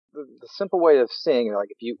the simple way of seeing like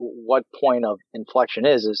what point of inflection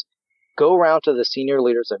is go around to the senior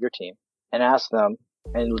leaders of your team and ask them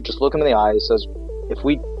and just look them in the eye and says, if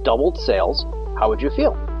we doubled sales, how would you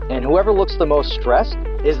feel? And whoever looks the most stressed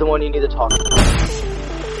is the one you need to talk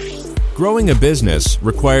to. Growing a business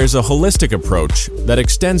requires a holistic approach that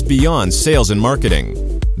extends beyond sales and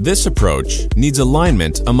marketing. This approach needs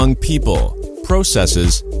alignment among people,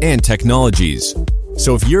 processes, and technologies.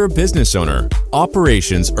 So if you're a business owner,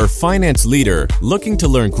 operations, or finance leader looking to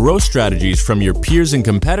learn growth strategies from your peers and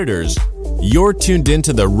competitors, you're tuned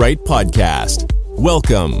into the right podcast.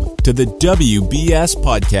 Welcome to the WBS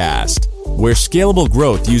Podcast, where scalable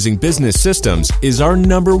growth using business systems is our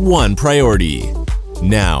number one priority.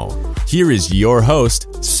 Now, here is your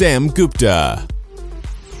host, Sam Gupta.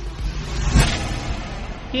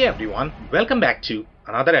 Hey everyone, welcome back to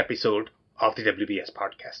another episode of the WBS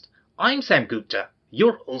Podcast. I'm Sam Gupta,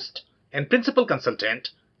 your host and principal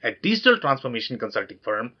consultant at digital transformation consulting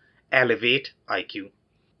firm Elevate IQ.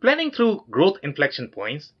 Planning through growth inflection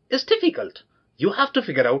points is difficult. You have to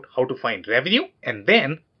figure out how to find revenue, and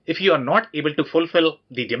then if you are not able to fulfill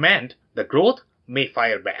the demand, the growth may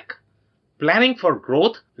fire back. Planning for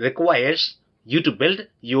growth requires you to build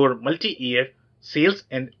your multi-year sales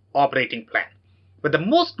and operating plan. But the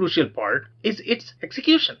most crucial part is its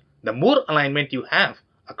execution. The more alignment you have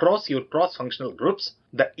across your cross-functional groups,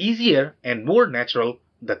 the easier and more natural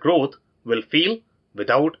the growth will feel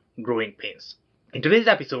without growing pains. In today's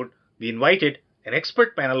episode, we invited an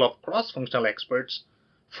expert panel of cross-functional experts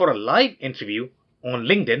for a live interview on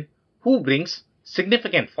LinkedIn who brings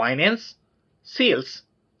significant finance, sales,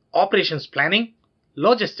 operations planning,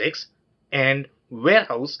 logistics, and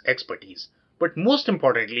warehouse expertise. But most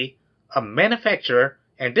importantly, a manufacturer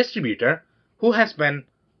and distributor who has been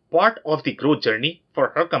part of the growth journey for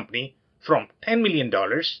her company from $10 million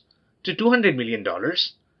to $200 million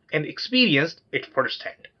and experienced it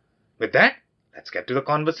firsthand. With that, let's get to the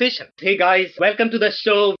conversation. Hey guys, welcome to the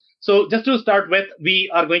show. So just to start with,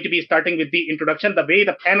 we are going to be starting with the introduction. The way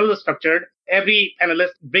the panel is structured, every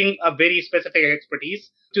panelist brings a very specific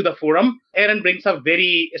expertise to the forum. Aaron brings a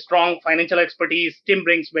very strong financial expertise. Tim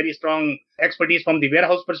brings very strong expertise from the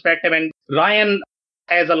warehouse perspective. And Ryan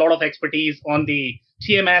has a lot of expertise on the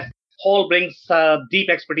TMS. Paul brings deep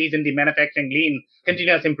expertise in the manufacturing lean,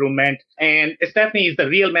 continuous improvement. And Stephanie is the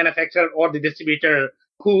real manufacturer or the distributor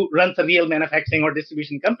who runs a real manufacturing or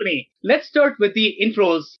distribution company. Let's start with the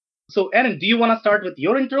intros. So Aaron, do you want to start with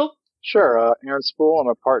your intro? Sure. Aaron Spool. I'm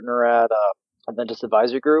a partner at Adventist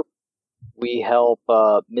Advisory Group. We help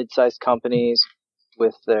mid-sized companies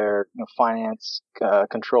with their finance,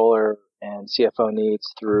 controller, and CFO needs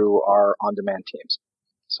through our on-demand teams.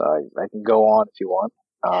 So I can go on if you want,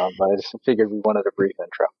 but I just figured we wanted a brief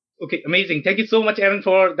intro. Okay, amazing. Thank you so much, Aaron,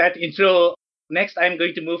 for that intro. Next, I'm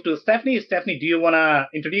going to move to Stephanie. Stephanie, do you want to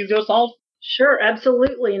introduce yourself? Sure,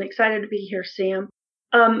 absolutely, and excited to be here, Sam.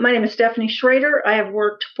 My name is Stephanie Schrader. I have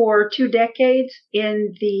worked for 2 decades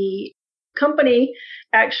in the company.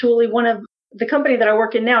 Actually, one of the company that I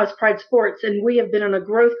work in now is Pride Sports, and we have been on a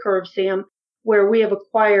growth curve, Sam, where we have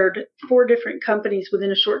acquired 4 different companies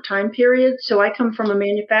within a short time period. So I come from a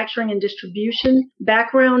manufacturing and distribution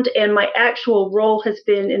background, and my actual role has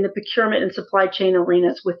been in the procurement and supply chain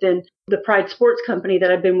arenas within the Pride Sports company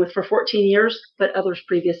that I've been with for 14 years, but others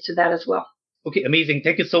previous to that as well. Okay, amazing.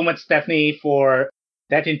 Thank you so much, Stephanie, for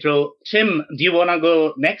that intro. Tim, do you want to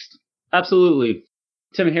go next? Absolutely.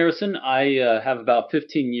 Tim Harrison. I have about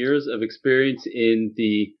 15 years of experience in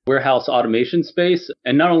the warehouse automation space,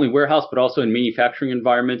 and not only warehouse, but also in manufacturing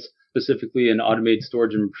environments, specifically in automated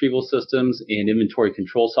storage and retrieval systems and inventory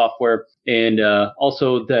control software. And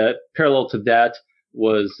also the parallel to that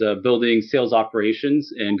was building sales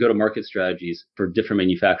operations and go-to-market strategies for different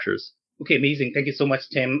manufacturers. Okay, amazing. Thank you so much,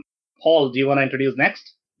 Tim. Paul, do you want to introduce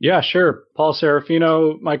next? Yeah, sure. Paul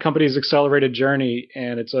Serafino. My company is Accelerated Journey,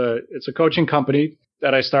 and it's a coaching company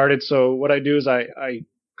that I started. So what I do is I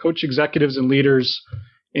coach executives and leaders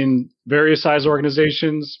in various size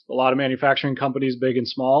organizations, a lot of manufacturing companies, big and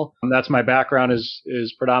small. And that's my background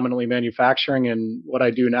is predominantly manufacturing. And what I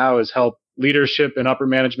do now is help leadership and upper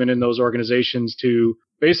management in those organizations to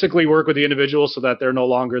basically work with the individual so that they're no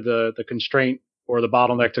longer the constraint or the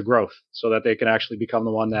bottleneck to growth, so that they can actually become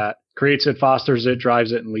the one that creates it, fosters it,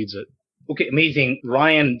 drives it, and leads it. Okay, amazing.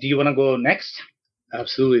 Ryan, do you want to go next?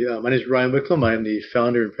 Absolutely. My name is Ryan Wicklum. I am the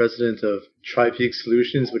founder and president of TriPeak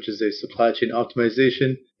Solutions, which is a supply chain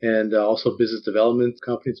optimization and also business development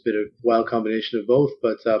company. It's been a wild combination of both,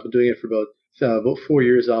 but I've been doing it for about 4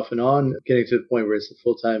 years off and on, getting to the point where it's a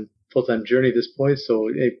full-time journey at this point. So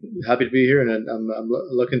happy to be here, and I'm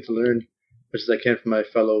looking to learn much as I can from my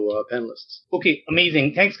fellow panelists. Okay,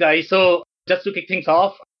 amazing. Thanks, guys. So just to kick things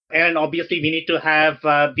off, and obviously we need to have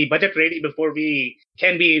the budget ready before we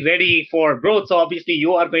can be ready for growth. So obviously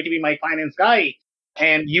you are going to be my finance guy,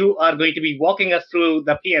 and you are going to be walking us through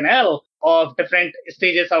the P&L of different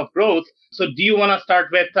stages of growth. So do you want to start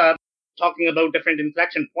with talking about different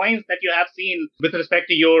inflection points that you have seen with respect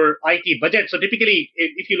to your IT budget? So typically,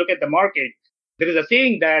 if you look at the market, there is a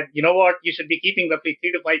saying that, you know what, you should be keeping roughly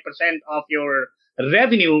 3 to 5% of your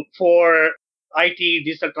revenue for IT,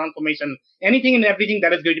 digital transformation, anything and everything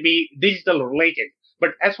that is going to be digital related.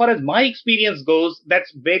 But as far as my experience goes,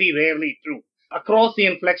 that's very rarely true. Across the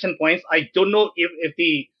inflection points, I don't know if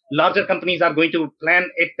the larger companies are going to plan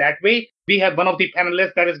it that way. We have one of the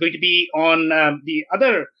panelists that is going to be on the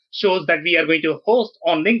other shows that we are going to host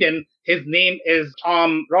on LinkedIn. His name is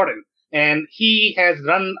Tom Rodden, and he has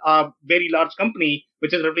run a very large company,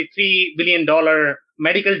 which is roughly $3 billion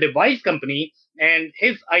medical device company. And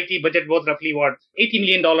his IT budget was roughly $80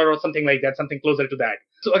 million or something like that, something closer to that.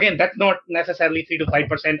 So again, that's not necessarily 3 to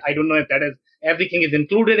 5%. I don't know if that is everything is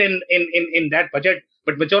included in that budget,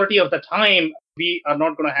 but majority of the time we are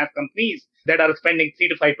not going to have companies that are spending 3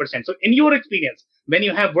 to 5%. So in your experience, when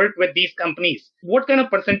you have worked with these companies, what kind of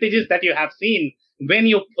percentages that you have seen when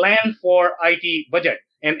you plan for IT budget?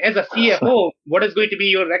 And as a CFO, what is going to be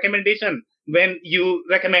your recommendation when you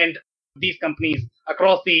recommend these companies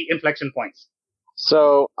across the inflection points?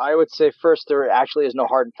 So I would say first, there actually is no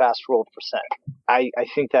hard and fast rule of percent. I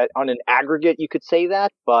think that on an aggregate, you could say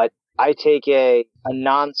that, but I take a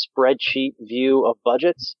non-spreadsheet view of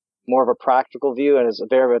budgets, more of a practical view, and it's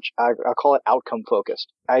very much, I call it outcome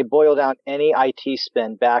focused. I boil down any IT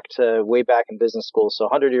spend back to way back in business school. So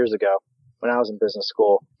 100 years ago when I was in business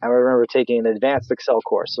school, I remember taking an advanced Excel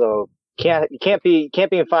course. So you can't be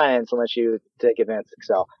in finance unless you take advanced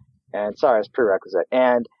Excel. And sorry, it's prerequisite.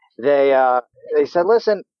 And they said,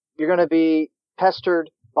 listen, you're going to be pestered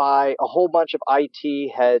by a whole bunch of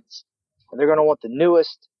IT heads, and they're going to want the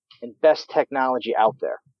newest and best technology out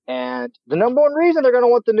there. And the number one reason they're going to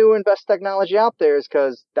want the new and best technology out there is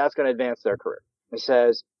because that's going to advance their career. It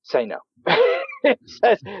says, say no. It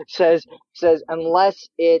says unless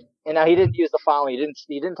it, and now he didn't use the following.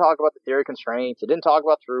 He didn't talk about the theory of constraints. He didn't talk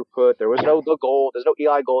about throughput. There was no the goal. There's no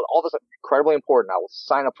Eli goal. All this is incredibly important. I will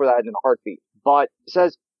sign up for that in a heartbeat. But it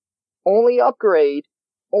says only upgrade,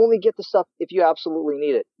 only get the stuff if you absolutely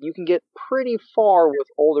need it. You can get pretty far with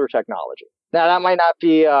older technology. Now that might not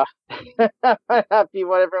be what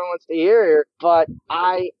everyone wants to hear here, but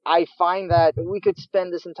I find that we could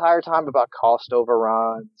spend this entire time about cost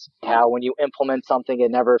overruns, how when you implement something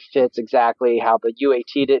it never fits exactly, how the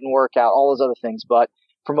UAT didn't work out, all those other things. But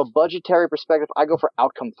from a budgetary perspective, I go for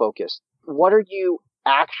outcome focused. What are you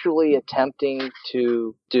actually attempting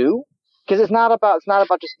to do? Because it's not about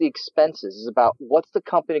just the expenses. It's about what's the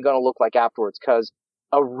company going to look like afterwards. Because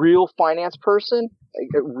a real finance person,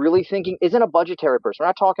 really thinking, isn't a budgetary person. We're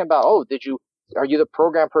not talking about, are you the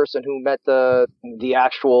program person who met the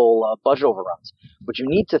actual budget overruns? What you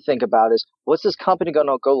need to think about is, what's this company going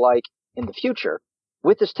to go like in the future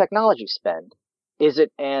with this technology spend? Is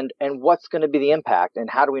it, and what's going to be the impact, and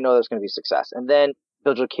how do we know there's going to be success? And then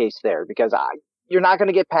build your case there, because you're not going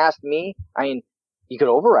to get past me. I mean, you could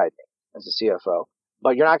override me as a CFO,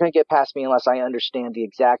 but you're not going to get past me unless I understand the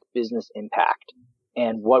exact business impact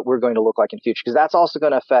and what we're going to look like in the future, because that's also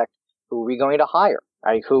going to affect who we're going to hire,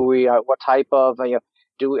 right? What type of,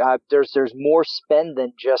 there's more spend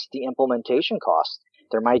than just the implementation costs.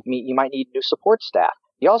 You might need new support staff.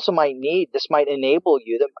 You also might need, it might enable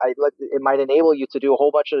you to do a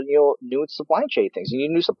whole bunch of, new supply chain things. You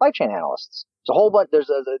need new supply chain analysts. It's a whole bunch,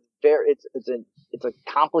 it's a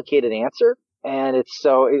complicated answer. And it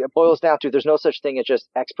boils down to, there's no such thing as just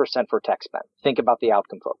X percent for tech spend. Think about the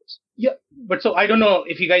outcome focus. Yeah, but so I don't know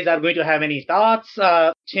if you guys are going to have any thoughts.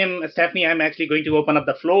 Tim, Stephanie, I'm actually going to open up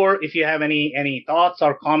the floor if you have any thoughts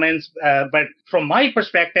or comments. But from my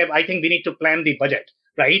perspective, I think we need to plan the budget,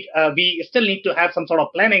 right? We still need to have some sort of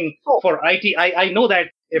planning for IT. I know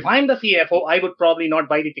that if I'm the CFO, I would probably not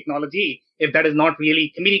buy the technology if that is not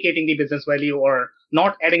really communicating the business value or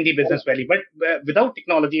not adding the business value. But without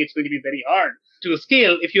technology, it's going to be very hard to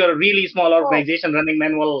scale. If you're a really small organization running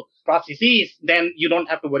manual processes, then you don't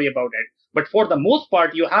have to worry about it. But for the most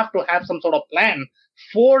part, you have to have some sort of plan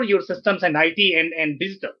for your systems and IT and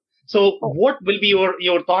digital. So what will be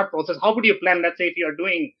your thought process? How would you plan, let's say, if you're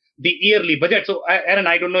doing the yearly budget? So Aaron,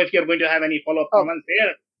 I don't know if you're going to have any follow-up comments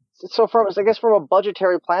there. So from a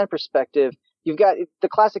budgetary plan perspective, you've got the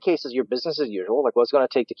classic case is your business as usual, like what's going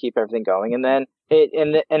to take to keep everything going, and then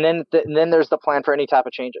then there's the plan for any type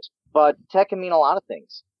of changes. But tech can mean a lot of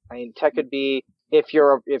things. I mean, tech could be If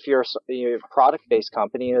you're a product-based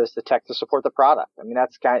company, it's the tech to support the product. I mean,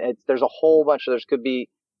 there's a whole bunch of, you could be,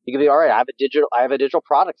 all right, I have a digital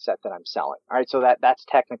product set that I'm selling. All right. So that's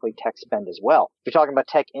technically tech spend as well. If you're talking about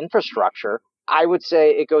tech infrastructure, I would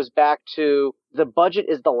say it goes back to the budget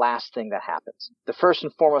is the last thing that happens. The first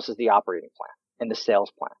and foremost is the operating plan and the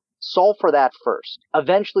sales plan. Solve for that first.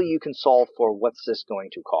 Eventually you can solve for what's this going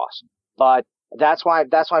to cost. But that's why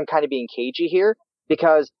I'm kind of being cagey here,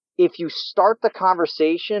 because if you start the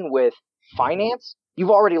conversation with finance,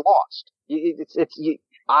 you've already lost.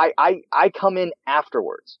 I come in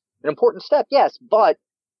afterwards. An important step, yes, but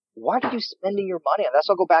why are you spending your money on?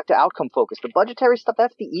 I'll go back to outcome focus. The budgetary stuff,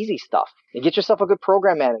 that's the easy stuff. You get yourself a good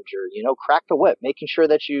program manager, crack the whip, making sure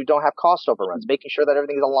that you don't have cost overruns, making sure that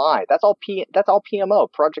everything's aligned. That's all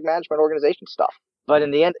PMO, project management organization stuff. But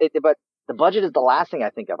in the end, but the budget is the last thing I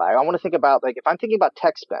think of. I want to think about, like, if I'm thinking about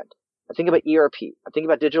tech spend, I think about ERP, I think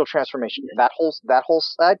about digital transformation, that whole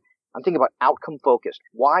side. I'm thinking about outcome focused.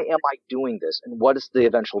 Why am I doing this, and what is the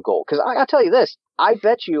eventual goal? Because I'll tell you this, I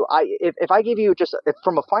bet you, if I give you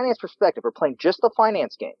from a finance perspective, we're playing just the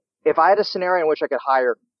finance game. If I had a scenario in which I could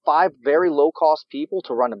hire 5 very low cost people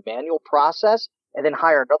to run a manual process, and then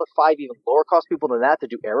hire another 5 even lower cost people than that to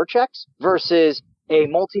do error checks, versus a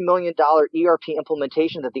multi-million-dollar ERP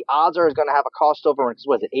implementation that the odds are is going to have a cost overrun, because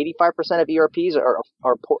what is it, 85% of ERPs are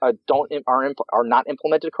not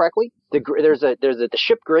implemented correctly. There's the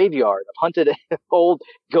ship graveyard of hunted old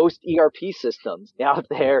ghost ERP systems out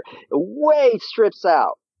there, way strips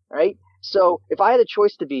out, right? So if I had a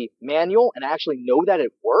choice to be manual and actually know that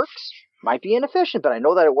it works, might be inefficient, but I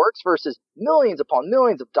know that it works, versus millions upon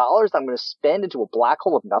millions of dollars that I'm going to spend into a black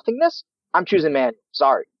hole of nothingness, I'm choosing manual.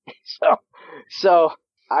 Sorry. So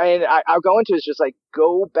I'll go into is just like,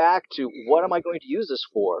 go back to what am I going to use this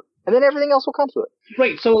for? And then everything else will come to it.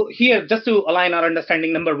 Right. So here, just to align our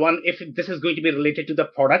understanding, number one, if this is going to be related to the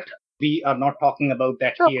product, we are not talking about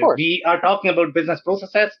that sure, here. We are talking about business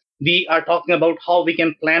processes. We are talking about how we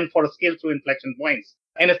can plan for a scale through inflection points.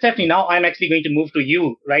 And Stephanie, now I'm actually going to move to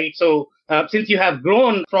you, right? So since you have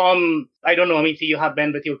grown from, you have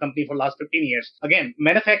been with your company for the last 15 years. Again,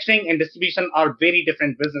 manufacturing and distribution are very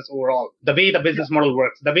different business overall. The way the business model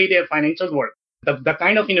works, the way their financials work, the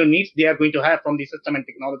kind of needs they are going to have from the system and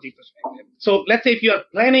technology perspective. So let's say if you are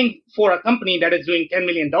planning for a company that is doing $10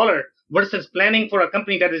 million versus planning for a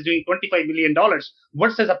company that is doing $25 million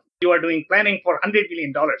versus you are doing planning for $100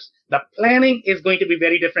 million. The planning is going to be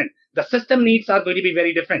very different. The system needs are going to be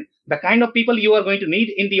very different. The kind of people you are going to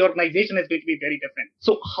need in the organization is going to be very different.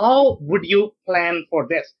 So how would you plan for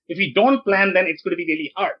this? If you don't plan, then it's going to be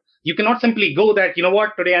really hard. You cannot simply go that,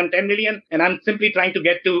 today I'm 10 million and I'm simply trying to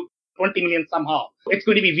get to 20 million somehow. It's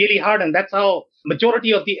going to be really hard. And that's how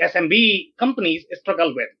majority of the SMB companies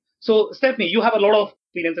struggle with. So Stephanie, you have a lot of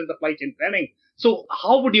experience in supply chain planning. So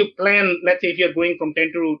how would you plan, let's say, if you're going from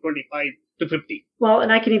 10 to 25 to 50? Well,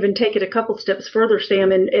 and I can even take it a couple steps further,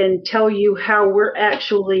 Sam, and tell you how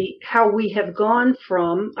we have gone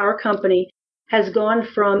from, our company has gone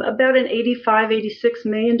from about an $86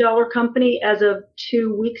 million company as of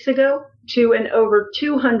 2 weeks ago to an over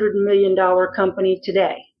 $200 million company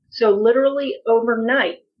today. So literally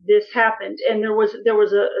overnight, this happened. And there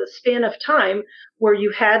was a span of time where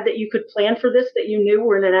you could plan for this, that you knew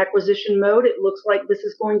we're in an acquisition mode. It looks like this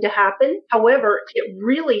is going to happen. However, it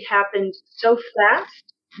really happened so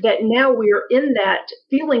fast that now we are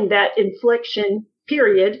feeling that inflection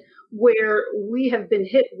period where we have been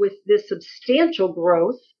hit with this substantial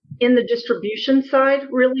growth in the distribution side,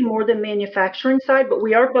 really more than manufacturing side, but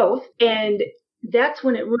we are both. And that's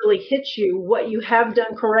when it really hits you, what you have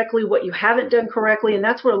done correctly, what you haven't done correctly. And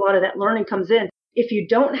that's where a lot of that learning comes in. If you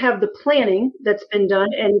don't have the planning that's been done,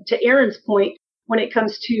 and to Aaron's point, when it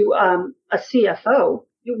comes to a CFO,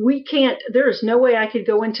 there is no way I could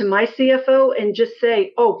go into my CFO and just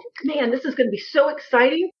say, oh man, this is going to be so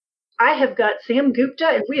exciting. I have got Sam Gupta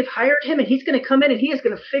and we have hired him and he's going to come in and he is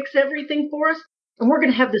going to fix everything for us. And we're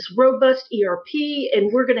going to have this robust ERP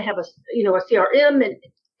and we're going to have a CRM and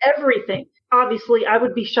everything. Obviously, I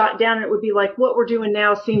would be shot down and it would be like, what we're doing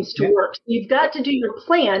now seems to work. You've got to do your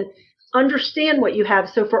plan, understand what you have.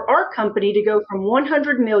 So for our company to go from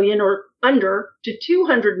 100 million or under to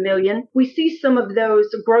 200 million, we see some of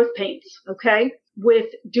those growth pains, okay? With,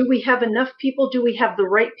 do we have enough people? Do we have the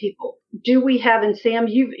right people? Do we have, and Sam,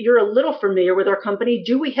 you're a little familiar with our company,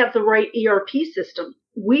 do we have the right ERP system?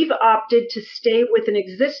 We've opted to stay with an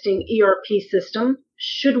existing ERP system.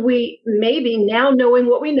 Should we maybe, now knowing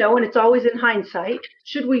what we know, and it's always in hindsight,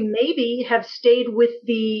 should we maybe have stayed with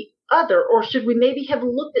the other, or should we maybe have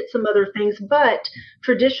looked at some other things? But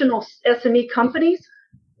traditional SME companies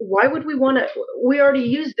why would we want to, we already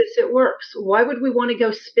use this, it works. Why would we want to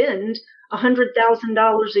go spend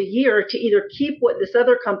 $100,000 a year to either keep what this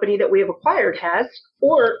other company that we have acquired has,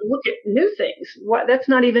 or look at new things? That's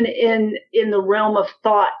not even in the realm of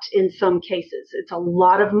thought in some cases. It's a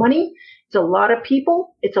lot of money. It's a lot of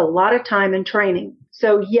people. It's a lot of time and training.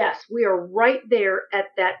 So yes, we are right there at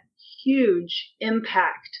that huge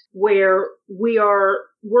impact where we are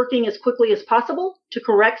working as quickly as possible to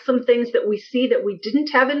correct some things that we see that we didn't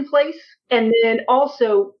have in place, and then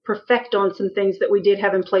also perfect on some things that we did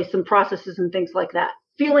have in place, some processes and things like that.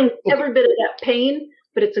 Feeling every bit of that pain,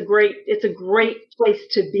 but it's a great place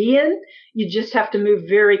to be in. You just have to move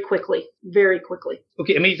very quickly, very quickly.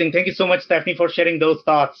 Okay, amazing. Thank you so much, Stephanie, for sharing those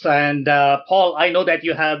thoughts. And Paul, I know that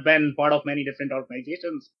you have been part of many different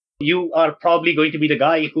organizations. You are probably going to be the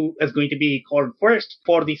guy who is going to be called first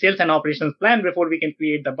for the sales and operations plan before we can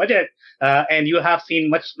create the budget. And you have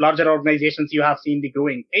seen much larger organizations. You have seen the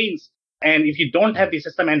growing pains. And if you don't have the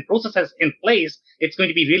system and processes in place, it's going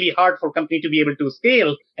to be really hard for company to be able to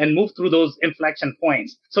scale and move through those inflection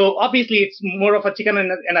points. So obviously, it's more of a chicken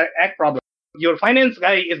and an egg problem. Your finance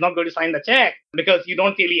guy is not going to sign the check because you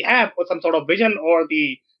don't really have some sort of vision or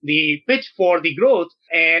the pitch for the growth.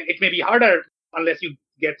 And it may be harder unless you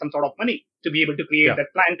get some sort of money to be able to create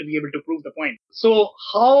that plan, to be able to prove the point. So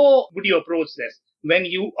how would you approach this when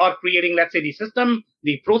you are creating, let's say, the system,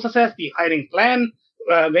 the processes, the hiring plan,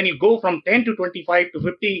 when you go from 10 to 25 to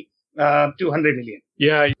 50 to 100 million?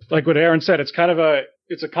 Yeah, like what Aaron said, it's kind of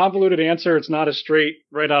it's a convoluted answer. It's not a straight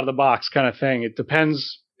right out of the box kind of thing. It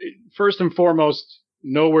depends. First and foremost,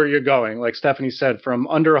 know where you're going. Like Stephanie said, from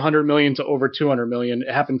under 100 million to over 200 million,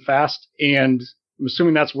 it happened fast. And I'm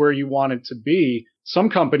assuming that's where you want it to be. Some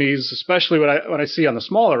companies, especially when I see on the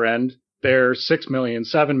smaller end, they're 6 million,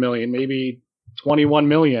 7 million, maybe 21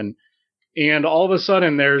 million. And all of a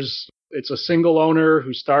sudden it's a single owner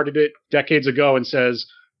who started it decades ago and says,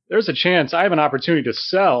 there's a chance I have an opportunity to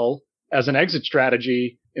sell as an exit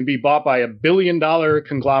strategy and be bought by $1 billion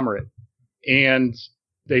conglomerate. And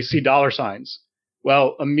they see dollar signs.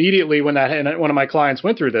 Well, immediately when one of my clients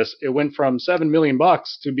went through this, it went from $7 million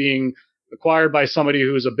to being acquired by somebody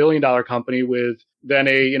who's $1 billion company with then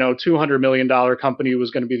a $200 million company who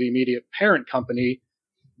was going to be the immediate parent company.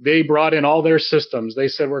 They brought in all their systems. They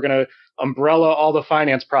said, we're going to umbrella all the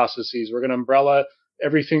finance processes. We're going to umbrella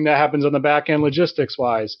everything that happens on the back end logistics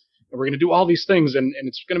wise. And we're going to do all these things, and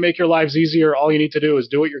it's going to make your lives easier. All you need to do is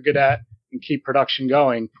do what you're good at and keep production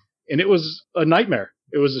going. And it was a nightmare.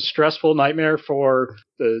 It was a stressful nightmare for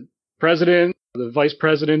the president, the vice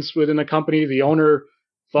presidents within the company. The owner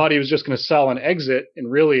thought he was just going to sell and exit.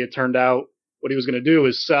 And really, it turned out what he was going to do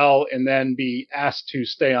is sell and then be asked to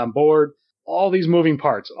stay on board. All these moving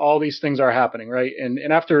parts, all these things are happening, right? And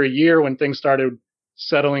after a year when things started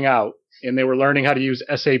settling out and they were learning how to use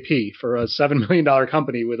SAP for a $7 million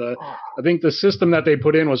company with I think the system that they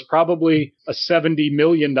put in was probably a $70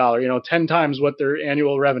 million, 10 times what their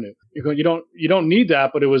annual revenue. You don't need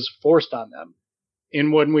that, but it was forced on them.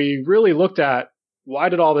 And when we really looked at why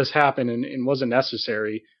did all this happen and wasn't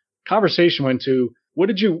necessary, conversation went to, what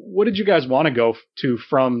did you guys want to go to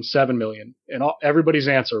from 7 million? And everybody's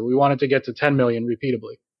answer, we wanted to get to 10 million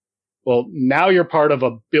repeatably. Well, now you're part of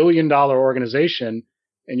a $1 billion organization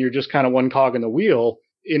and you're just kind of one cog in the wheel.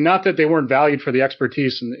 And not that they weren't valued for the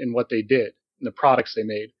expertise in what they did and the products they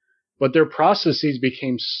made, but their processes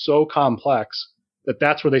became so complex that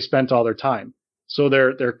that's where they spent all their time. So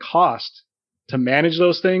their cost to manage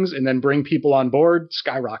those things and then bring people on board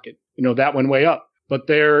skyrocket. That went way up. But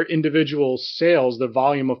their individual sales, the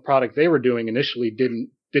volume of product they were doing initially didn't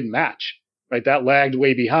match, right? That lagged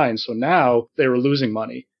way behind. So now they were losing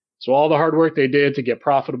money. So all the hard work they did to get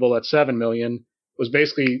profitable at 7 million was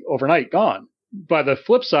basically overnight gone. By the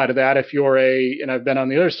flip side of that, if you're and I've been on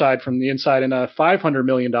the other side from the inside in a $500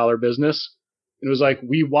 million business, it was like,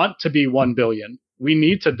 we want to be 1 billion. We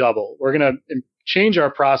need to double. We're going to change our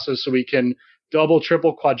process so we can double,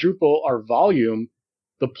 triple, quadruple our volume.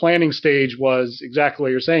 The planning stage was exactly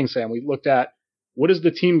what you're saying, Sam. We looked at what is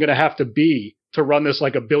the team going to have to be to run this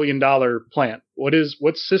like $1 billion plant?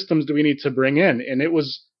 What systems do we need to bring in? And it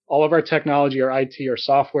was all of our technology, our IT, our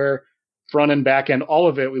software, front end, back end, all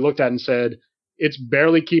of it. We looked at and said, it's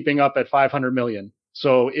barely keeping up at 500 million.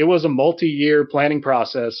 So it was a multi-year planning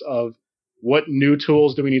process of what new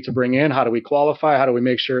tools do we need to bring in? How do we qualify? How do we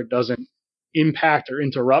make sure it doesn't impact or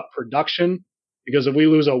interrupt production? Because if we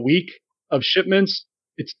lose a week of shipments,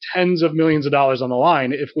 it's tens of millions of dollars on the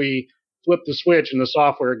line. If we flip the switch and the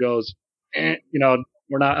software goes, I'm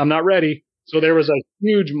not ready. So there was a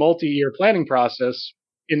huge multi-year planning process,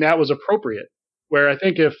 and that was appropriate. Where I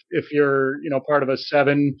think if you're, part of a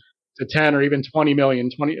 $7 to 10 or even 20 million,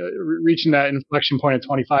 reaching that inflection point at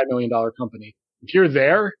 $25 million company. If you're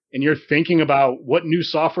there and you're thinking about what new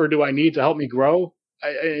software do I need to help me grow,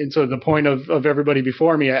 and so the point of everybody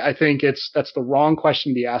before me, I think that's the wrong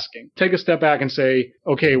question to be asking. Take a step back and say,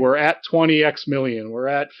 okay, we're at 20x million, we're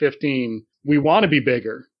at 15. We want to be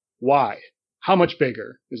bigger. Why? How much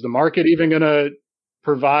bigger? Is the market even going to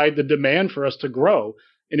provide the demand for us to grow?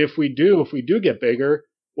 And if we do get bigger,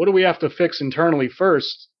 what do we have to fix internally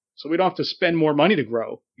first so we don't have to spend more money to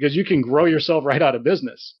grow? Because you can grow yourself right out of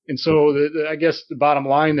business. And so I guess the bottom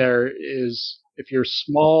line there is if you're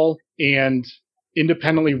small and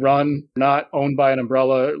independently run, not owned by an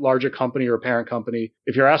umbrella larger company or a parent company,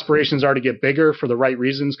 if your aspirations are to get bigger for the right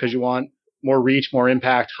reasons because you want more reach, more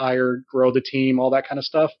impact, hire, grow the team, all that kind of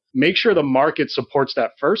stuff, make sure the market supports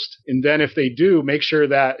that first. And then if they do, make sure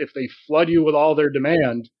that if they flood you with all their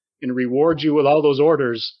demand and reward you with all those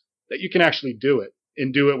orders, that you can actually do it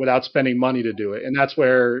and do it without spending money to do it. And that's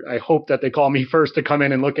where I hope that they call me first to come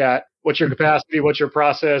in and look at what's your capacity, what's your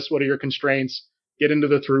process, what are your constraints, get into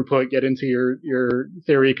the throughput, get into your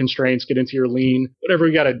theory constraints, get into your lean, whatever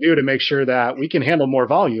we got to do to make sure that we can handle more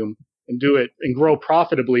volume and do it and grow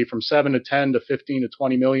profitably from 7 to 10 to 15 to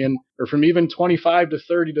 20 million, or from even 25 to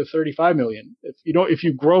 30 to 35 million. If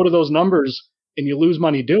you grow to those numbers and you lose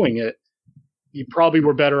money doing it, you probably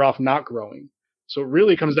were better off not growing. So it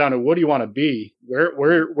really comes down to what do you want to be? Where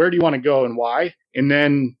do you want to go and why? And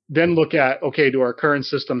then look at, okay, do our current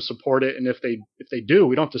systems support it? And if they do,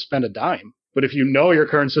 we don't have to spend a dime. But if you know your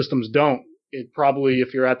current systems don't, it probably,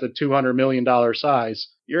 if you're at the $200 million size,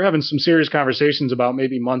 you're having some serious conversations about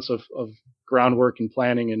maybe months of groundwork and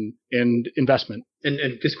planning and investment.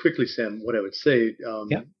 And just quickly, Sam, what I would say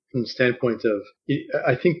from the standpoint of,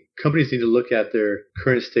 I think companies need to look at their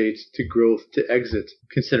current states to growth to exit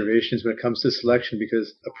considerations when it comes to selection,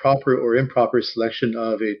 because a proper or improper selection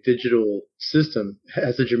of a digital system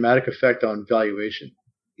has a dramatic effect on valuation.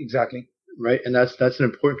 Exactly. Right. And that's an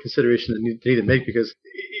important consideration that they need to make, because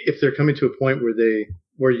if they're coming to a point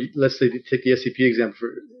where let's say take the SAP example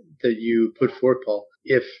that you put forth, Paul,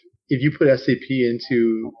 if you put SAP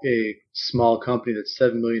into a small company that's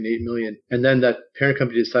 7 million, 8 million, and then that parent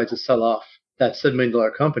company decides to sell off that $7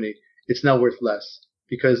 million company, it's now worth less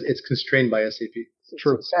because it's constrained by SAP.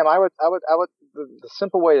 True. Sam, I would, the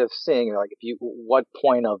simple way of seeing it, like what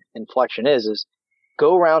point of inflection is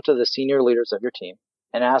go around to the senior leaders of your team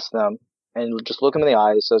and ask them, and just look them in the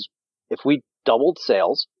eye. It says, if we doubled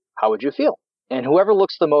sales, how would you feel? And whoever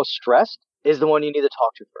looks the most stressed is the one you need to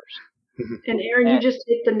talk to first. And Aaron, you just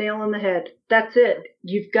hit the nail on the head. That's it.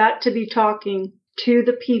 You've got to be talking to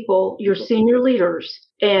the people, your senior leaders,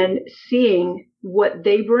 and seeing what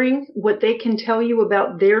they bring, what they can tell you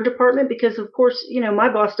about their department. Because, of course, my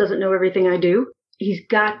boss doesn't know everything I do. He's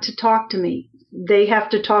got to talk to me. They have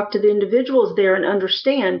to talk to the individuals there and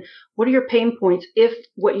understand what are your pain points if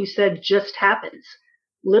what you said just happens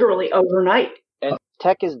literally overnight. And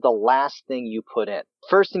tech is the last thing you put in.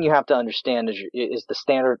 First thing you have to understand is the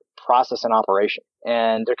standard process and operation.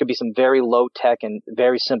 And there could be some very low tech and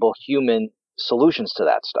very simple human solutions to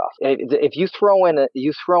that stuff. If you throw in,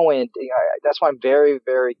 that's why I'm very,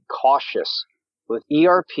 very cautious with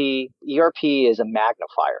ERP. ERP is a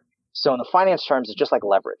magnifier. So in the finance terms, it's just like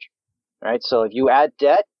leverage, right? So if you add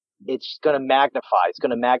debt, it's going to magnify. It's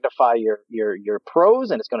going to magnify your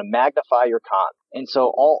pros, and it's going to magnify your cons. And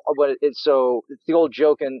so so it's the old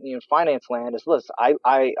joke in finance land is, listen,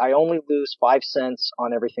 I only lose 5 cents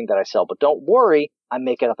on everything that I sell, but don't worry, I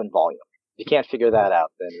make it up in volume. If you can't figure that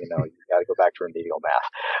out, then you got to go back to remedial math.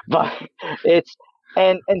 But it's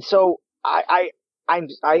and so I am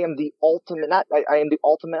the ultimate. I am the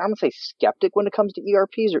ultimate. I'm gonna say skeptic when it comes to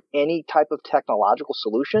ERPs or any type of technological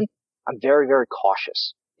solution. I'm very, very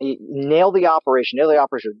cautious. Nail the operation.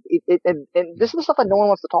 And this is the stuff that no one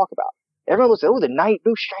wants to talk about. Everyone looks at, the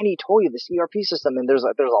new shiny toy of this ERP system, and there's a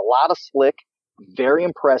lot of slick, very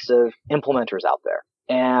impressive implementers out there.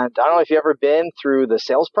 And I don't know if you've ever been through the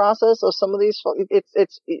sales process of some of these.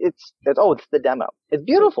 It's the demo. It's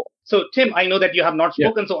beautiful. So Tim, I know that you have not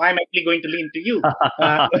spoken, so I'm actually going to lean to you.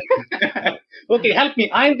 Okay, help me.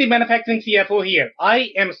 I'm the manufacturing CFO here. I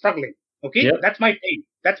am struggling. Okay, That's my pain.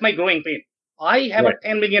 That's my growing pain. I have a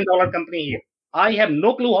 $10 million company here. I have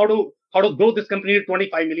no clue how to grow this company to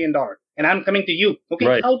 $25 million, and I'm coming to you.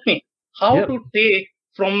 Okay, help me. How to take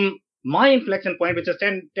from my inflection point, which is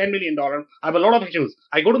 $10 million. I have a lot of issues.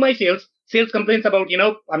 I go to my sales complains about,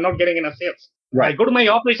 I'm not getting enough sales. Right. I go to my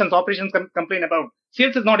operations complain about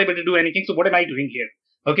sales is not able to do anything. So what am I doing here?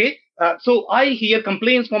 Okay. So I hear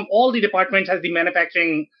complaints from all the departments as the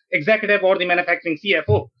manufacturing executive or the manufacturing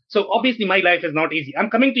CFO. So obviously my life is not easy.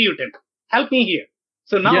 I'm coming to you, Tim. Help me here.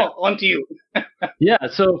 So now on to you. Yeah.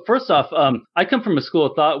 So first off, I come from a school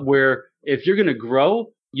of thought where if you're going to grow,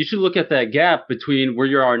 you should look at that gap between where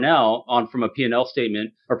you are now on from a P&L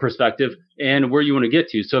statement or perspective and where you want to get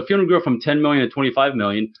to. So if you want to grow from 10 million to 25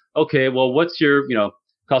 million, okay, well, what's your,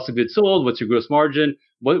 cost of goods sold? What's your gross margin?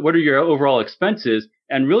 What are your overall expenses?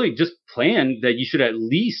 And really just plan that you should at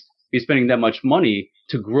least be spending that much money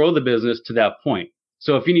to grow the business to that point.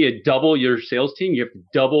 So if you need to double your sales team, you have to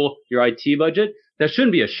double your IT budget. That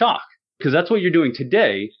shouldn't be a shock because that's what you're doing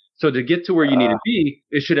today. So to get to where you need to be,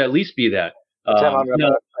 it should at least be that. Tim, I'm going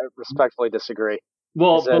to respectfully disagree.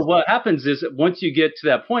 Well, but what happens is once you get to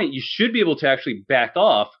that point, you should be able to actually back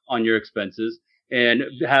off on your expenses and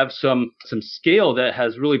have some scale that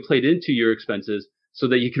has really played into your expenses so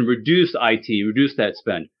that you can reduce IT, reduce that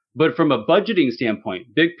spend. But from a budgeting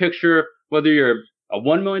standpoint, big picture, whether you're a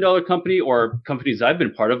 $1 million company or companies I've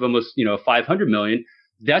been part of, almost, $500 million,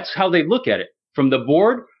 that's how they look at it. From the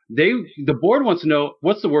board, the board wants to know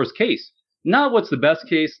what's the worst case, not what's the best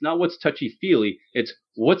case, not what's touchy-feely. It's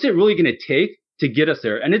what's it really going to take to get us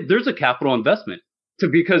there. And there's a capital investment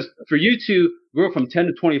because for you to grow from 10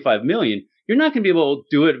 to 25 million, you're not going to be able to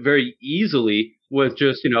do it very easily with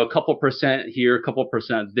just, a couple percent here, a couple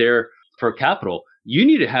percent there for capital. You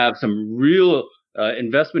need to have some real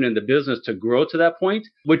investment in the business to grow to that point,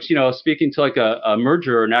 which, speaking to like a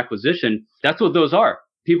merger or an acquisition, that's what those are.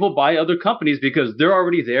 People buy other companies because they're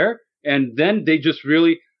already there. And then they just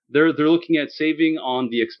really, they're looking at saving on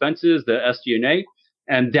the expenses, the SG&A,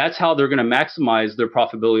 and that's how they're going to maximize their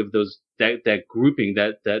profitability of those, that grouping,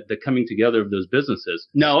 that coming together of those businesses.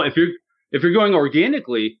 Now, if you're going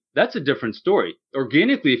organically, that's a different story.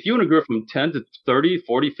 Organically, if you want to grow from 10 to 30,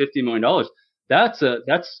 40, $50 million, that's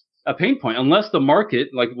a pain point. Unless the market,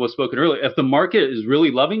 like was spoken earlier, if the market is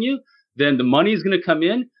really loving you, then the money is going to come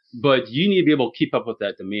in, but you need to be able to keep up with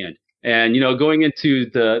that demand. And, going into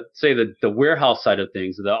the warehouse side of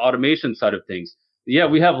things, the automation side of things. Yeah,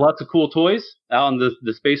 we have lots of cool toys out in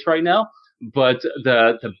the space right now, but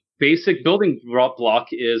the basic building block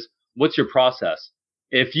is what's your process?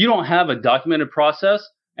 If you don't have a documented process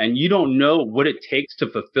and you don't know what it takes to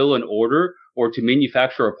fulfill an order or to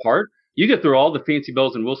manufacture a part, you get through all the fancy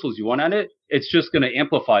bells and whistles you want at it. It's just going to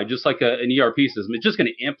amplify, just like an ERP system. It's just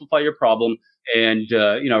going to amplify your problem. And,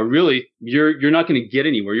 really, you're not going to get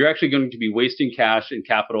anywhere. You're actually going to be wasting cash and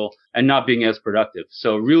capital and not being as productive.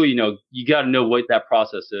 So really, you got to know what that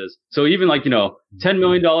process is. So even like, $10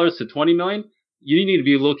 million to 20 million, you need to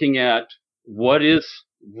be looking at what's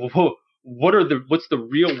the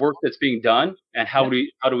real work that's being done and how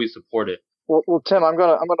do we support it? Well, Tim, I'm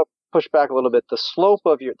gonna push back a little bit. The slope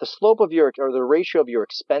of your or the ratio of your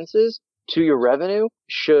expenses to your revenue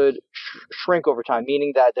should shrink over time,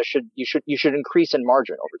 meaning that you should increase in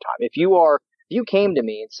margin over time. If you came to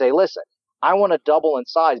me and say, listen, I want to double in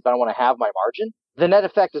size, but I want to have my margin, the net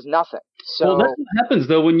effect is nothing. So that's what happens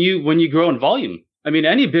though when you grow in volume. I mean,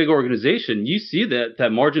 any big organization, you see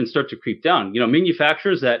that margins start to creep down.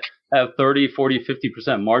 Manufacturers that have 30, 40,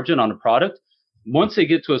 50% margin on a product, once they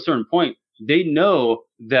get to a certain point, they know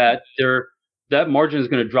that that margin is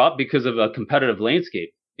going to drop because of a competitive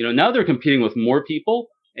landscape. Now they're competing with more people,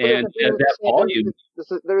 and at that volume,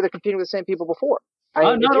 they're competing with the same people before.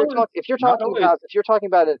 If you're talking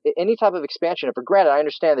about any type of expansion, and for granted, I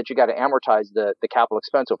understand that you got to amortize the capital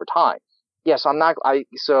expense over time. Yes,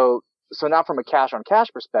 so not from a cash on cash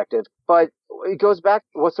perspective, but it goes back.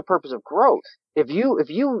 What's the purpose of growth? If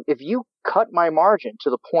you cut my margin to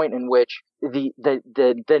the point in which the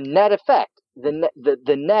net effect,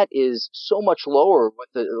 the net is so much lower with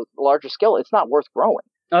the larger scale, it's not worth growing.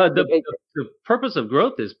 The purpose of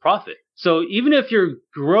growth is profit. So even if you're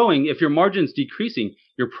growing, if your margin's decreasing,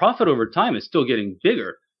 your profit over time is still getting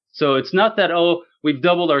bigger. So it's not that, we've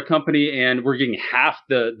doubled our company and we're getting half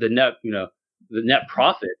the net, the net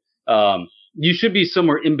profit. You should be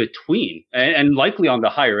somewhere in between and likely on the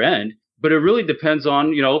higher end, but it really depends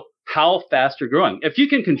on, how fast you're growing. If you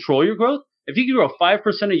can control your growth, if you can grow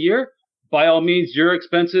 5% a year, by all means, your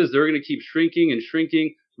expenses, they're going to keep shrinking and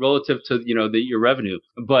shrinking relative to, your revenue.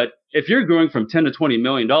 But if you're growing from 10 to $20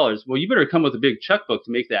 million, well, you better come with a big checkbook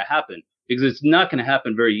to make that happen because it's not going to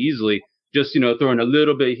happen very easily. Just, throwing a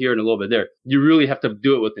little bit here and a little bit there. You really have to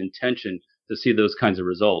do it with intention to see those kinds of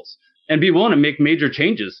results and be willing to make major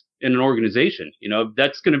changes in an organization.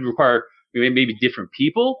 That's going to require maybe different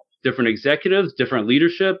people, different executives, different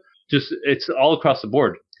leadership. Just it's all across the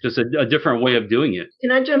board. Just a different way of doing it. Can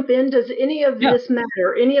I jump in? Does any of this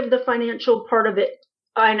matter? Any of the financial part of it?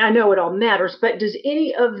 I know it all matters, but does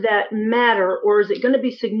any of that matter, or is it going to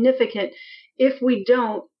be significant if we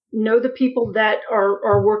don't know the people that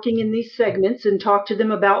are working in these segments and talk to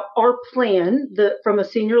them about our plan, from a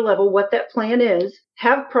senior level, what that plan is,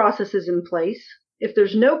 have processes in place. If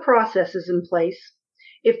there's no processes in place,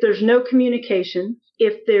 if there's no communication,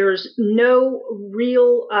 if there's no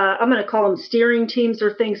real, I'm going to call them steering teams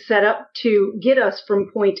or things set up to get us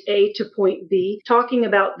from point A to point B, talking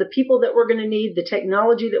about the people that we're going to need, the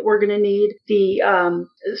technology that we're going to need,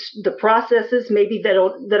 the processes maybe that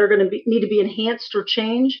are going to need to be enhanced or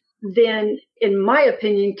changed, then in my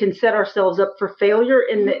opinion can set ourselves up for failure.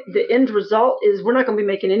 And the end result is we're not going to be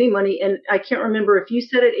making any money. And I can't remember if you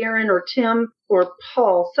said it, Aaron, or Tim, or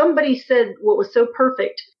Paul. Somebody said what was so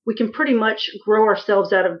perfect: we can pretty much grow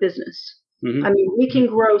ourselves out of business. Mm-hmm. I mean, we can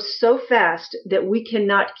grow so fast that we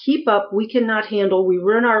cannot keep up. We cannot handle. We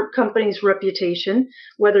ruin our company's reputation,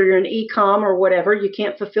 whether you're in e-com or whatever. You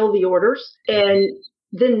can't fulfill the orders. And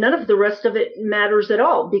then none of the rest of it matters at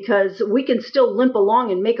all, because we can still limp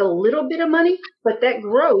along and make a little bit of money, but that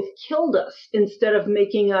growth killed us instead of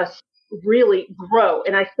making us really grow.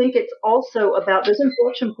 And I think it's also about, those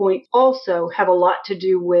inflection points also have a lot to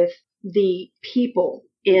do with the people,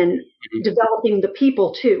 in developing the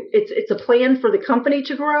people too. It's a plan for the company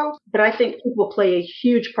to grow, but I think people play a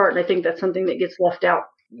huge part, and I think that's something that gets left out.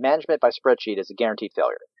 Management by spreadsheet is a guaranteed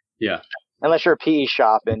failure. Yeah. Unless you're a PE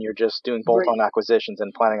shop and you're just doing bolt-on acquisitions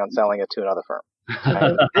and planning on selling it to another firm.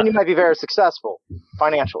 Right? Then you might be very successful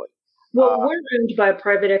financially. Well, we're owned by a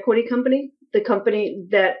private equity company, the company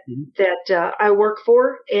that I work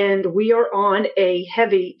for, and we are on a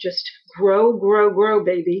heavy just grow,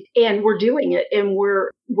 baby. And we're doing it, and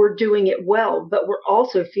we're doing it well. But we're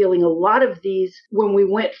also feeling a lot of these when we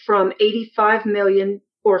went from 85 million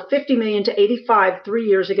or 50 million to 85 3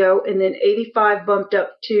 years ago, and then 85 bumped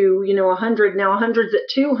up to 100. Now 100's at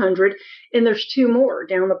 200, and there's 2 more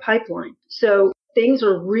down the pipeline. So things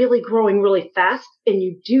are really growing really fast, and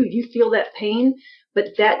you feel that pain, but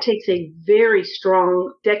that takes a very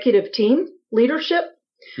strong executive team leadership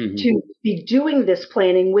to be doing this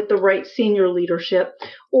planning with the right senior leadership,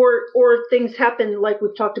 or things happen like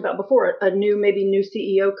we've talked about before. Maybe new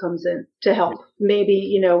CEO comes in to help.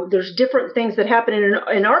 Maybe, there's different things that happen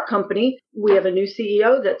in our company. We have a new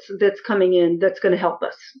CEO that's coming in that's going to help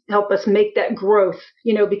us make that growth,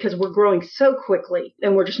 because we're growing so quickly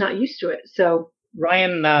and we're just not used to it. So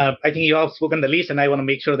Ryan, I think you have spoken the least, and I want to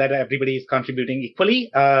make sure that everybody is contributing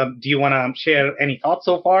equally. Do you want to share any thoughts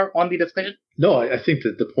so far on the discussion? No, I think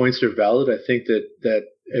that the points are valid. I think that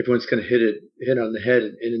everyone's going to hit on the head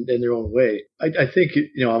in their own way. I think,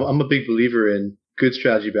 I'm a big believer in good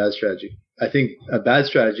strategy, bad strategy. I think a bad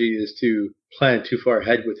strategy is to plan too far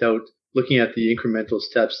ahead without looking at the incremental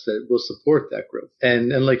steps that will support that growth. And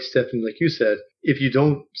like Stephanie, like you said, if you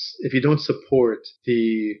don't support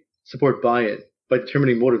buy-in by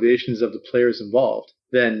determining motivations of the players involved,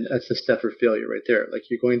 then that's a step for failure right there. Like,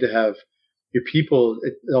 you're going to have your people,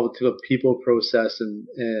 people, process, and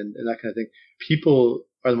that kind of thing. People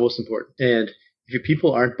are the most important. And if your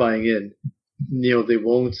people aren't buying in, they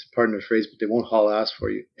won't, pardon the phrase, but they won't haul ass for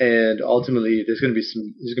you. And ultimately, there's going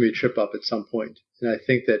to be a trip up at some point. And I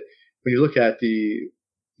think that when you look at the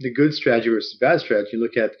good strategy versus bad strategy, you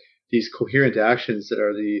look at these coherent actions that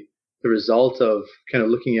are the result of kind of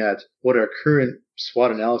looking at what our current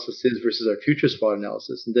SWOT analysis is versus our future SWOT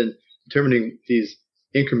analysis, and then determining these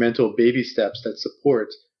incremental baby steps that support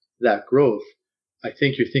that growth. I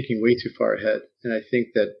think you're thinking way too far ahead. And I think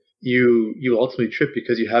that you ultimately trip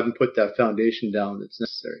because you haven't put that foundation down that's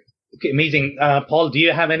necessary. Okay, amazing. Paul, do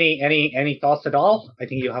you have any thoughts at all? I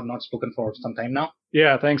think you have not spoken for some time now.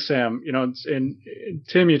 Yeah, thanks, Sam. And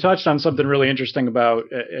Tim, you touched on something really interesting about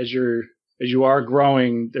as you are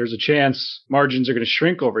growing, there's a chance margins are going to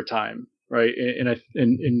shrink over time, right?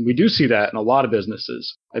 And we do see that in a lot of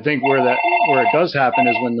businesses. I think where it does happen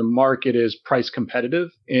is when the market is price competitive,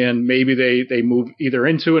 and maybe they move either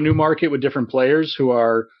into a new market with different players who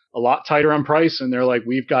are a lot tighter on price, and they're like,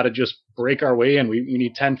 we've got to just break our way in. We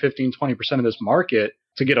need 10, 15, 20% of this market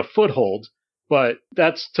to get a foothold. But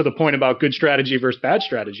that's to the point about good strategy versus bad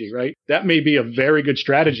strategy, right? That may be a very good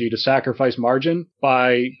strategy to sacrifice margin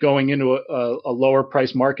by going into a lower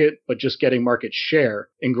price market, but just getting market share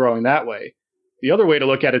and growing that way. The other way to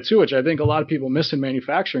look at it too, which I think a lot of people miss in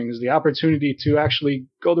manufacturing, is the opportunity to actually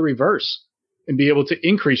go the reverse and be able to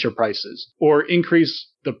increase your prices or increase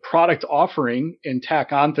the product offering and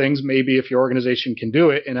tack on things. Maybe if your organization can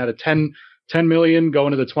do it, and at a 10 million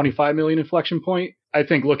going to the 25 million inflection point, I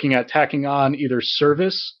think looking at tacking on either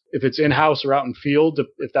service, if it's in-house or out in field,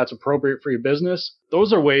 if that's appropriate for your business,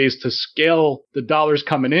 those are ways to scale the dollars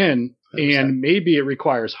coming in. 100%. And maybe it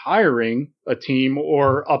requires hiring a team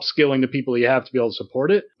or upskilling the people you have to be able to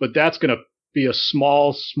support it. But that's going to be a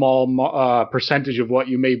small percentage of what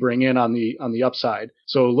you may bring in on the upside.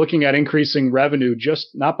 So looking at increasing revenue, just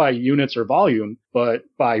not by units or volume, but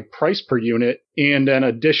by price per unit, and an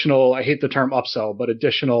additional, I hate the term upsell, but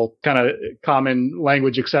additional kind of common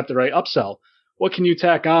language accepted, right? Upsell. What can you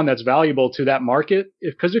tack on that's valuable to that market?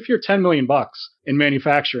 Because if you're $10 million in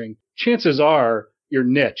manufacturing, chances are you're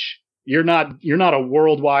niche. You're not a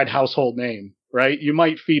worldwide household name, right? You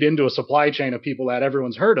might feed into a supply chain of people that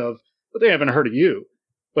everyone's heard of, but they haven't heard of you.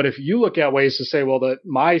 But if you look at ways to say, well, that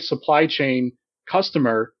my supply chain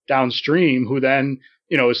customer downstream, who then,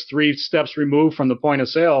 is 3 steps removed from the point of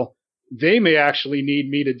sale, they may actually need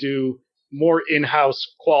me to do more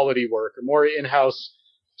in-house quality work or more in-house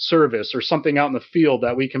service or something out in the field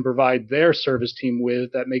that we can provide their service team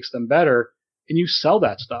with that makes them better. And you sell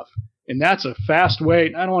that stuff. And that's a fast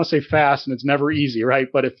way. I don't want to say fast, and it's never easy, right?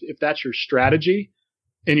 But if that's your strategy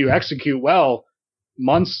and you execute well,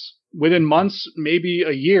 within months, maybe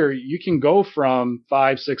a year, you can go from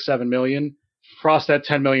 5, 6, 7 million, cross that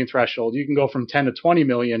 10 million threshold. You can go from 10 to 20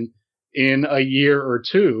 million in a year or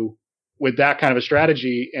two with that kind of a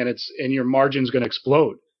strategy, and your margin's going to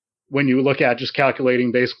explode. When you look at just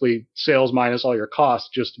calculating basically sales minus all your costs,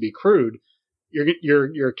 just to be crude,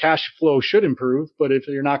 your cash flow should improve. But if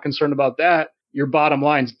you're not concerned about that, your bottom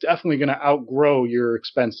line's definitely going to outgrow your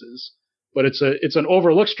expenses. But it's an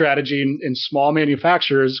overlooked strategy in small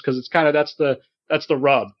manufacturers, because it's kind of that's the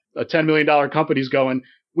rub. A $10 million company's going,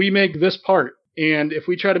 we make this part, and if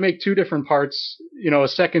we try to make 2 different parts, a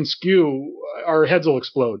second SKU, our heads will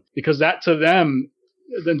explode, because that to them,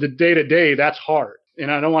 the day to day, that's hard. And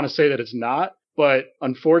I don't want to say that it's not, but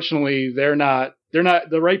unfortunately, they're not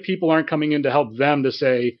the right people aren't coming in to help them to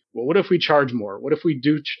say, well, what if we charge more? What if we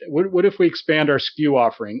what if we expand our SKU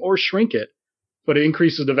offering or shrink it? But it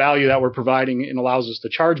increases the value that we're providing and allows us to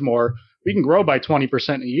charge more. We can grow by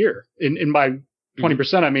 20% a year. And by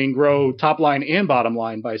 20%, I mean grow top line and bottom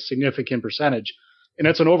line by a significant percentage. And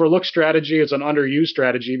it's an overlooked strategy. It's an underused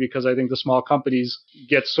strategy, because I think the small companies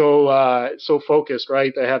get so focused,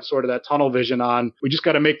 right? They have sort of that tunnel vision on, we just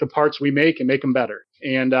got to make the parts we make and make them better.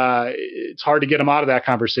 And it's hard to get them out of that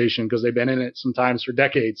conversation, because they've been in it sometimes for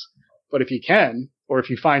decades. But if you can, or if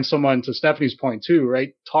you find someone, to Stephanie's point too,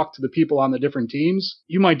 right, talk to the people on the different teams,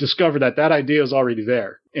 you might discover that idea is already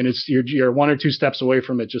there. And you're 1 or 2 steps away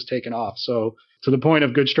from it just taking off. So to the point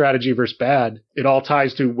of good strategy versus bad, it all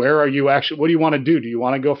ties to where are you actually, what do you want to do? Do you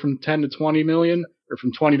want to go from 10 to 20 million or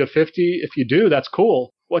from 20 to 50? If you do, that's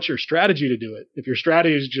cool. What's your strategy to do it? If your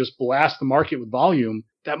strategy is just blast the market with volume,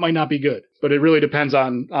 that might not be good. But it really depends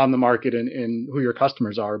on the market and who your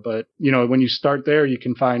customers are. But, when you start there, you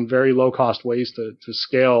can find very low cost ways to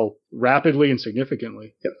scale rapidly and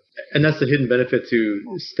significantly. Yep. And that's the hidden benefit to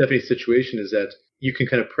Stephanie's situation, is that you can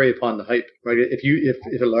kind of prey upon the hype, right?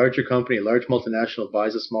 If a larger company, a large multinational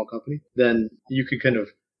buys a small company, then you can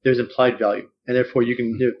there's implied value. And therefore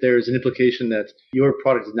there's an implication that your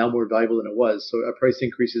product is now more valuable than it was. So a price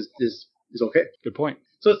increase is okay. Good point.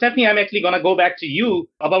 So Stephanie, I'm actually going to go back to you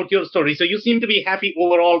about your story. So you seem to be happy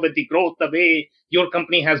overall with the growth, the way your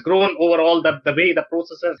company has grown overall, the way the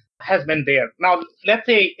processes has been there. Now, let's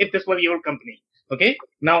say if this were your company, okay?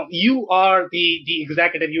 Now you are the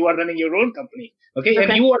executive, you are running your own company, okay?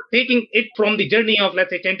 And you are taking it from the journey of,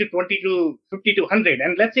 let's say, 10 to 20 to 50 to 100.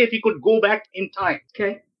 And let's say if you could go back in time.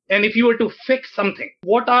 Okay. And if you were to fix something,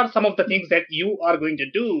 what are some of the things that you are going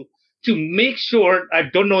to do to make sure? I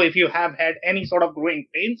don't know if you have had any sort of growing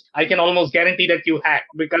pains. I can almost guarantee that you have,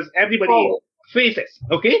 because everybody faces,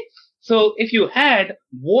 okay? So if you had,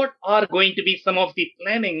 what are going to be some of the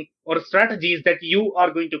planning or strategies that you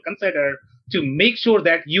are going to consider to make sure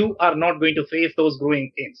that you are not going to face those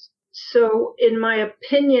growing pains? So in my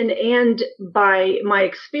opinion, and by my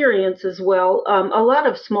experience as well, a lot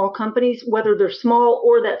of small companies, whether they're small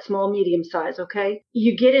or that small, medium size, okay,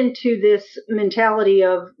 you get into this mentality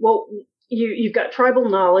of, well, you've got tribal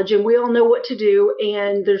knowledge and we all know what to do,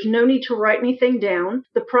 and there's no need to write anything down.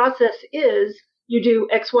 The process is you do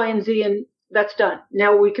X, Y, and Z, and that's done.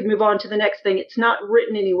 Now we can move on to the next thing. It's not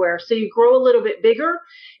written anywhere. So you grow a little bit bigger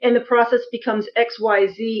and the process becomes X, Y,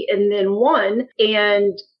 Z, and then 1.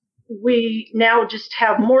 And we now just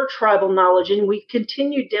have more tribal knowledge, and we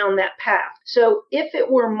continue down that path. So if it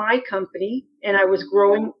were my company and I was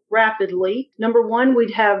growing rapidly, number 1,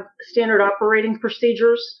 we'd have standard operating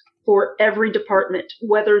procedures for every department,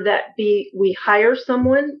 whether that be we hire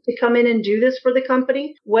someone to come in and do this for the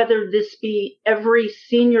company, whether this be every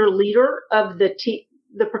senior leader of the team,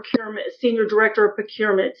 the procurement, senior director of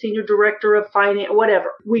procurement, senior director of finance,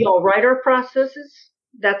 whatever. We all write our processes.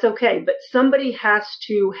 That's okay. But somebody has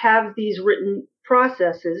to have these written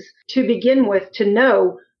processes to begin with to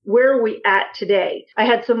know where are we at today? I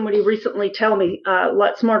had somebody recently tell me, a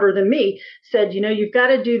lot smarter than me, said, you've got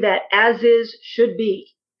to do that as is, should be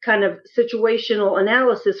kind of situational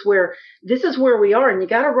analysis where this is where we are and you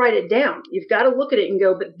got to write it down. You've got to look at it and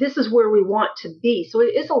go, but this is where we want to be. So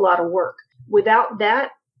it is a lot of work. Without that,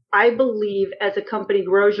 I believe as a company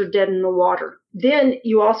grows, you're dead in the water. Then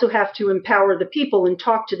you also have to empower the people and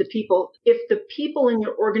talk to the people. If the people in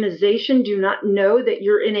your organization do not know that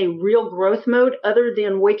you're in a real growth mode, other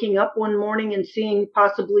than waking up one morning and seeing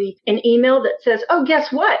possibly an email that says, oh,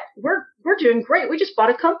 guess what? We're doing great. We just bought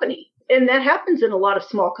a company. And that happens in a lot of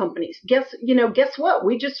small companies. Guess what?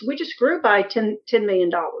 We just grew by $10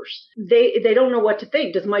 million. They don't know what to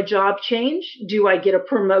think. Does my job change? Do I get a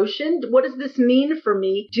promotion? What does this mean for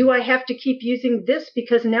me? Do I have to keep using this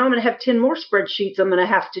because now I'm going to have 10 more spreadsheets I'm going to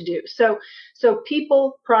have to do? So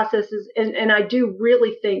people, processes, and I do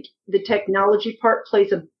really think the technology part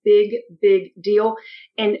plays a big, big deal.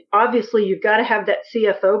 And obviously you've got to have that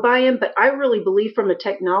CFO buy-in, but I really believe from a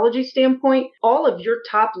technology standpoint, all of your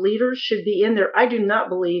top leaders should be in there. I do not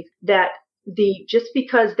believe that just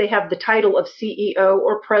because they have the title of CEO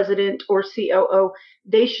or president or COO,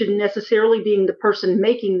 they should necessarily be the person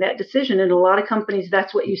making that decision. In a lot of companies,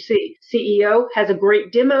 that's what you see. CEO has a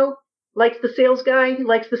great demo, likes the sales guy,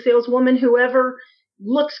 likes the saleswoman, whoever,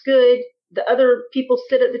 looks good. The other people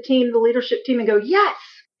sit at the team, the leadership team, and go, yes.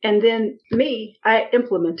 And then I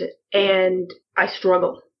implement it. And I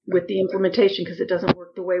struggle with the implementation because it doesn't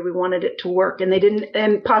work the way we wanted it to work.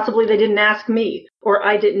 And possibly they didn't ask me, or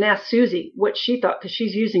I didn't ask Susie what she thought because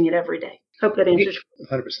she's using it every day. Hope that answers.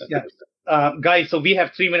 100%. Yeah. Guys, so we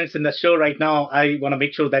have 3 minutes in the show right now. I want to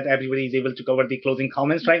make sure that everybody is able to cover the closing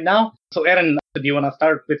comments right now. So Aaron, do you want to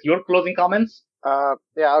start with your closing comments?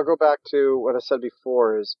 Yeah, I'll go back to what I said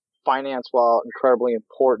before is finance, while incredibly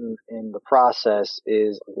important in the process,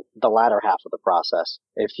 is the latter half of the process.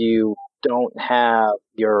 If you don't have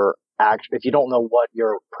if you don't know what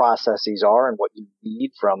your processes are and what you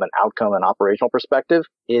need from an outcome and operational perspective,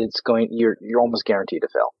 you're almost guaranteed to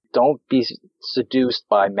fail. Don't be seduced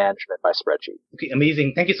by management, by spreadsheet. Okay,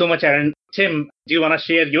 amazing. Thank you so much, Aaron. Tim, do you want to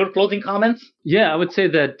share your closing comments? Yeah, I would say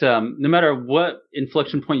that no matter what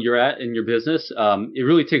inflection point you're at in your business, it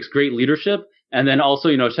really takes great leadership. And then also,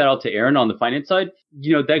 shout out to Aaron on the finance side.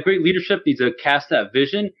 That great leadership needs to cast that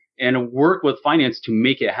vision and work with finance to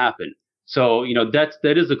make it happen. So, that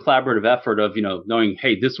is a collaborative effort of, knowing,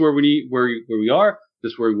 hey, this is where we are,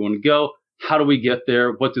 this is where we want to go. How do we get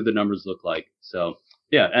there? What do the numbers look like? So,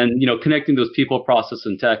 yeah. And, connecting those people, process,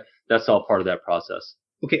 and tech, that's all part of that process.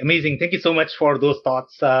 Okay, amazing. Thank you so much for those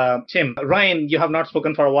thoughts, Tim. Ryan, you have not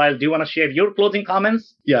spoken for a while. Do you want to share your closing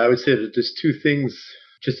comments? Yeah, I would say that there's two things.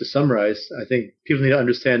 Just to summarize, I think people need to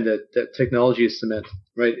understand that technology is cement,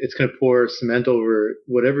 right? It's going to pour cement over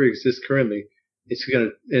whatever exists currently. It's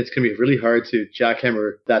going to be really hard to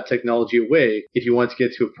jackhammer that technology away if you want to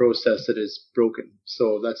get to a process that is broken.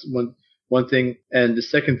 So that's one thing. And the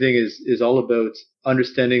second thing is all about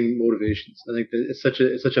understanding motivations. I think that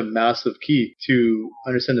it's such a massive key to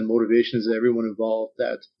understand the motivations of everyone involved.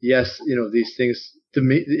 That yes, these things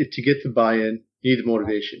to get the buy-in, you need the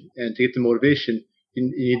motivation, and to get the motivation, you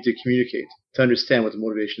need to communicate to understand what the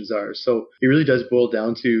motivations are. So it really does boil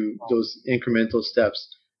down to those incremental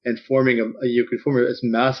steps and you can form as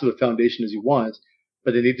massive a foundation as you want,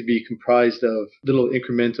 but they need to be comprised of little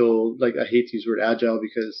incremental, like I hate to use the word agile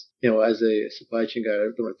because, as a supply chain guy, I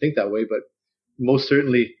don't want to think that way, but most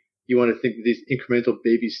certainly you want to think of these incremental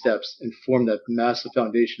baby steps and form that massive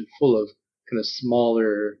foundation full of kind of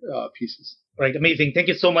smaller pieces. Right, amazing. Thank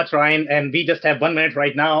you so much, Ryan. And we just have 1 minute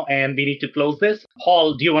right now, and we need to close this.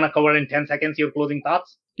 Paul, do you want to cover in 10 seconds your closing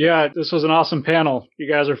thoughts? Yeah, this was an awesome panel.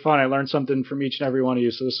 You guys are fun. I learned something from each and every one of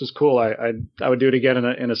you, so this was cool. I would do it again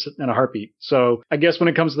in a heartbeat. So I guess when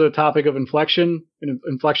it comes to the topic of inflection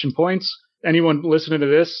points, anyone listening to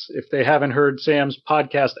this, if they haven't heard Sam's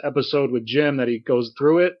podcast episode with Jim that he goes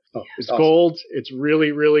through it, it's awesome. Gold. It's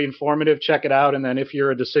really, really informative. Check it out. And then if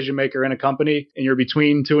you're a decision maker in a company and you're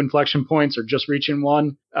between two inflection points or just reaching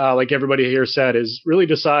one, like everybody here said, is really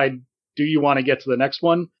decide, do you want to get to the next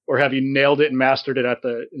one, or have you nailed it and mastered it at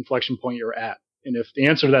the inflection point you're at? And if the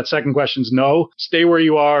answer to that second question is no, stay where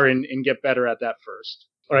you are and get better at that first.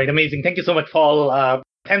 All right, amazing. Thank you so much, Paul.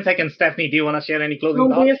 10 seconds, Stephanie. Do you want to share any closing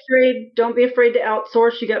thoughts? Don't be afraid to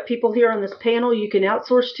outsource. You got people here on this panel you can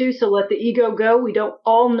outsource to, so let the ego go. We don't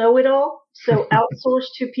all know it all. So outsource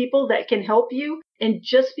to people that can help you. And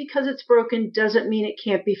just because it's broken doesn't mean it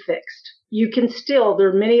can't be fixed. There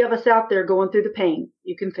are many of us out there going through the pain.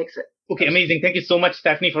 You can fix it. Okay, amazing. Thank you so much,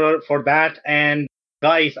 Stephanie, for that. And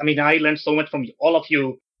guys, I learned so much from all of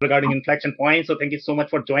you. regarding inflection points. So thank you so much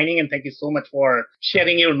for joining, and thank you so much for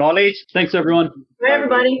sharing your knowledge. Thanks, everyone. Bye,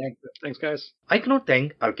 everybody. Thanks, guys. I cannot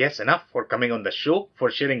thank our guests enough for coming on the show, for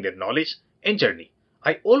sharing their knowledge and journey.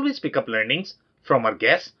 I always pick up learnings from our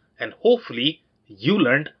guests, and hopefully you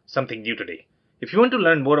learned something new today. If you want to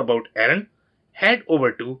learn more about Aaron, head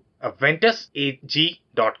over to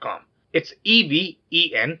aventusag.com. It's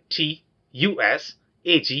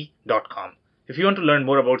EVENTUSAG.com. If you want to learn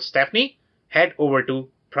more about Stephanie, head over to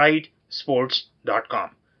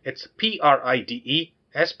pridesports.com. It's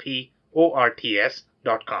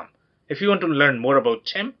PRIDESPORTS.com. If you want to learn more about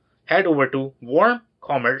Tim, head over to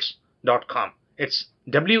warmcommerce.com. It's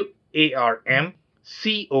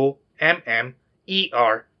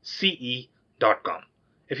WARMCOMMERCE.com.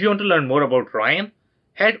 If you want to learn more about Ryan,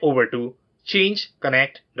 head over to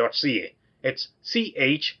changeconnect.ca. It's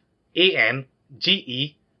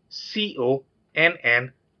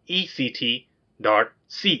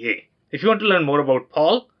CHANGECONNECT.ca. If you want to learn more about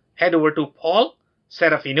Paul, head over to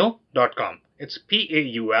paulserafino.com. It's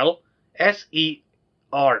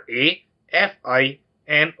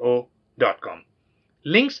PAULSERAFINO.com.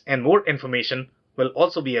 Links and more information will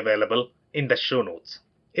also be available in the show notes.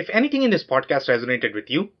 If anything in this podcast resonated with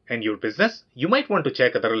you and your business, you might want to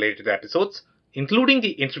check other related episodes, including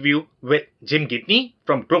the interview with Jim Gidney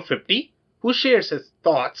from Group 50, who shares his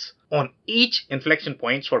thoughts on each inflection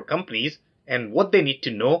points for companies and what they need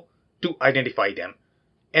to know to identify them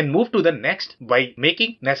and move to the next by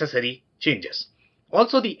making necessary changes.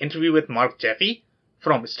 Also, the interview with Mark Jaffe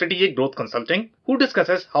from Strategic Growth Consulting, who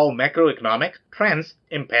discusses how macroeconomic trends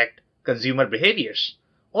impact consumer behaviors.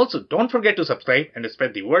 Also, don't forget to subscribe and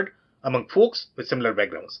spread the word among folks with similar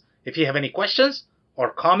backgrounds. If you have any questions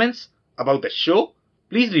or comments about the show,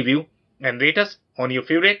 please review and rate us on your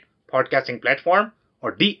favorite podcasting platform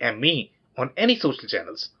or DM me on any social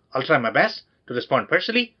channels. I'll try my best to respond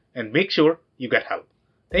personally and make sure you get help.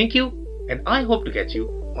 Thank you, and I hope to get you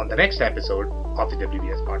on the next episode of the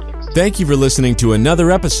WBS Podcast. Thank you for listening to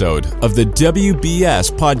another episode of the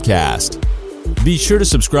WBS Podcast. Be sure to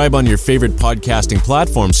subscribe on your favorite podcasting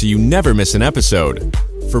platform so you never miss an episode.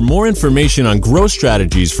 For more information on growth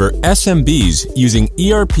strategies for SMBs using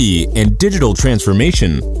ERP and digital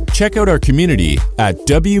transformation, check out our community at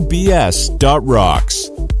WBS.rocks.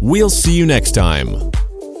 We'll see you next time.